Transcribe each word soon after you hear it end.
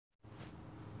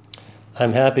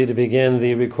I'm happy to begin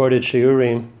the recorded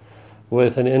shiurim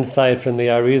with an insight from the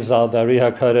Arizal, the Ari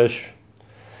HaKadosh.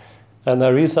 And the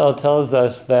Arizal tells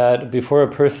us that before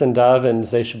a person davens,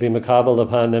 they should be makabel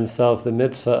upon themselves the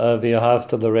mitzvah of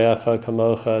V'ahavta l'reacha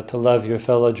kamocha, to love your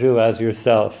fellow Jew as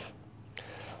yourself.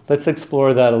 Let's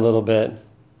explore that a little bit.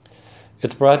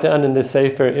 It's brought down in the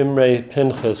Sefer Imre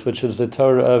Pinchas, which is the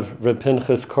Torah of Reb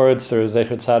Pinchas Koritzer,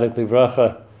 Zecher Tzadik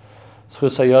Livracha,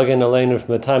 Zchus HaYogen Aleinu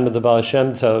from the time of the Baal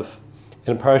Shem Tov,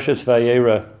 in Parshas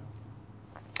Vayera,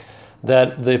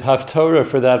 that the Haftorah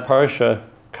for that Parsha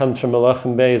comes from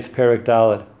Melachim Bey's Perek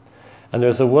Daled. And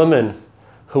there's a woman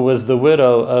who was the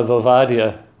widow of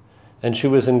Ovadia, and she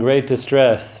was in great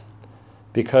distress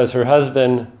because her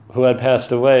husband, who had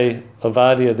passed away,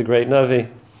 Ovadia, the great Navi,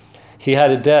 he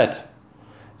had a debt,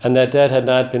 and that debt had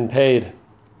not been paid.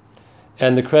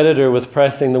 And the creditor was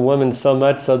pressing the woman so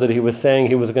much so that he was saying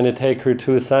he was going to take her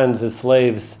 2 sons as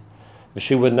slaves if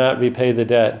she would not repay the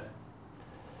debt.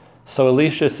 So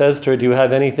Elisha says to her, "Do you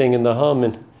have anything in the home?"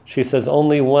 And she says,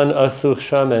 "Only 1 asuch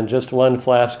shaman, just 1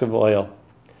 flask of oil."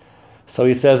 So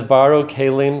he says, "Borrow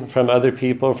kalim from other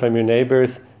people, from your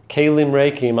neighbors. Kalim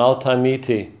reikim al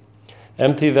tamiti,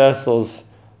 empty vessels.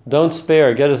 Don't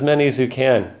spare, get as many as you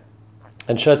can.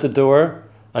 And shut the door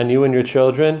on you and your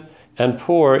children, and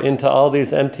pour into all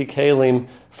these empty kalim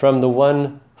from the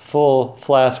 1 full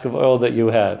flask of oil that you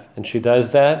have." And she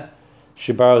does that.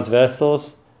 She borrows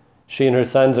vessels. She and her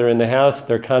sons are in the house.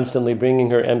 They're constantly bringing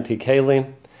her empty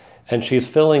kalim, and she's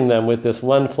filling them with this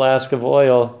 1 flask of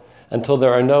oil until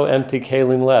there are no empty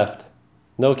kalim left.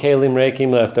 No kalim reikim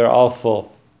left. They're all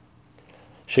full.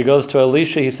 She goes to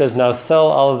Elisha. He says, "Now sell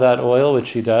all of that oil," which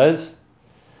she does,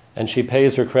 and she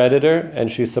pays her creditor, and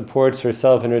she supports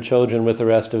herself and her children with the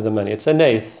rest of the money. It's a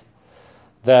nace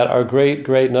that our great,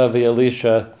 great Navi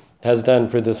Elisha has done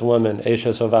for this woman,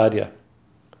 Eshes Ovadia.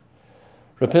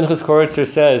 Reb Pinchas Koritzer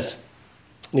says,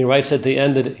 and he writes at the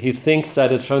end that he thinks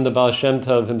that it's from the Baal Shem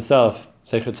Tov himself,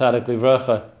 Zecher Tzadik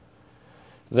Livracha,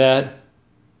 that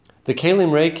the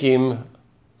Kelim Reikim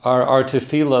are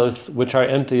tefillos which are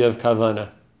empty of kavana.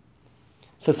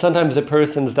 So sometimes a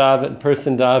person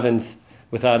davens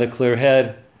without a clear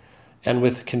head and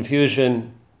with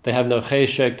confusion. They have no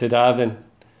cheshek to daven.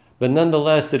 But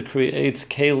nonetheless, it creates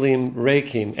kelim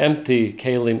reikim, empty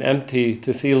kelim, empty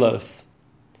tefillos.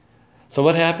 So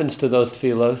what happens to those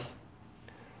tefillos?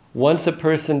 Once a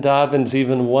person davens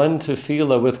even 1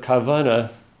 tefillah with kavana,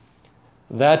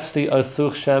 that's the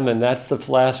asuch shemen, that's the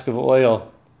flask of oil.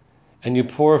 And you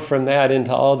pour from that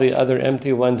into all the other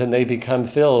empty ones, and they become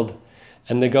filled,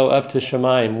 and they go up to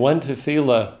Shemaim. 1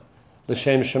 tefillah,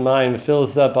 l'shem Shemaim,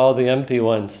 fills up all the empty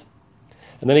ones.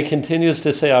 And then he continues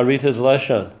to say, I'll read his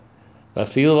lashon.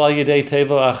 V'afilu al yidei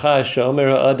tevo achash she'omer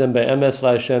ha'adam be'emes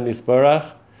la'Hashem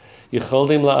yisborach,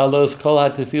 yicholim la'alos kol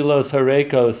ha'tefilos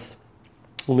harekos,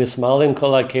 u'mismalim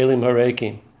kol ha'kelim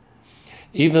harekim.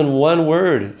 Even 1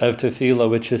 word of tefillah,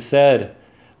 which is said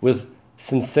with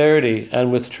sincerity and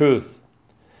with truth,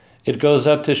 it goes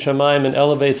up to Shemaim and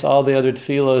elevates all the other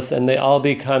tefillos, and they all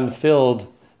become filled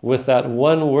with that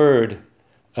 1 word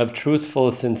of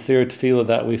truthful, sincere tefillah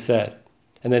that we said.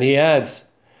 And then he adds,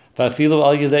 "Va'afilu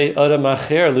al yidei adam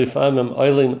acher lifamim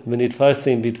oilim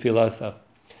v'nitfasim b'tefilasa."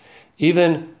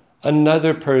 Even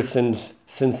another person's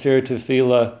sincere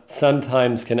tefillah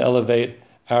sometimes can elevate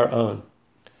our own.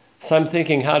 So I'm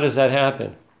thinking, how does that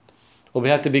happen? Well, we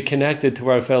have to be connected to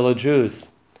our fellow Jews.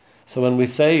 So when we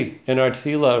say in our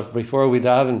tefillah, before we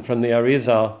daven from the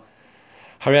Arizal,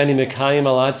 Harani Mekayim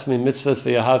al atzmi mitzvahs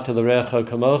v'yahavta l'reacha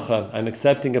kamocha, I'm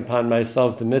accepting upon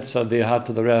myself the mitzvah v'yahavta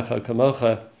l'reacha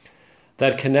kamocha,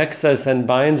 that connects us and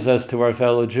binds us to our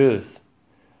fellow Jews.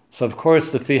 So of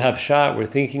course, the fi hapshat, we're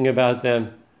thinking about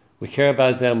them, we care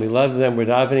about them, we love them, we're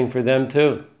davening for them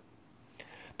too.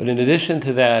 But in addition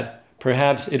to that,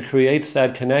 perhaps it creates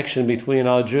that connection between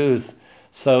all Jews.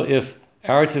 So if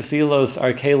our tefillos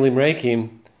are kelim reikim,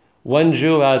 1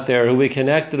 Jew out there who we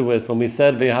connected with when we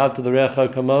said v'yahavta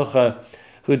l'reacha kamocha,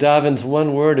 who davens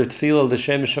 1 word of tefillah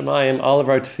l'shem Shemayim, all of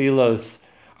our tefillos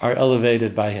are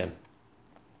elevated by him.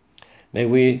 May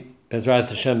we, Bezrat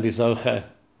Hashem, be zocheh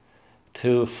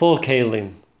to full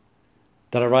kelim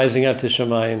that are rising up to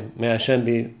Shemayim. May Hashem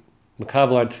be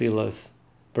makabel our tefillos.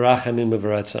 Barach Hamim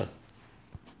B'varatzon.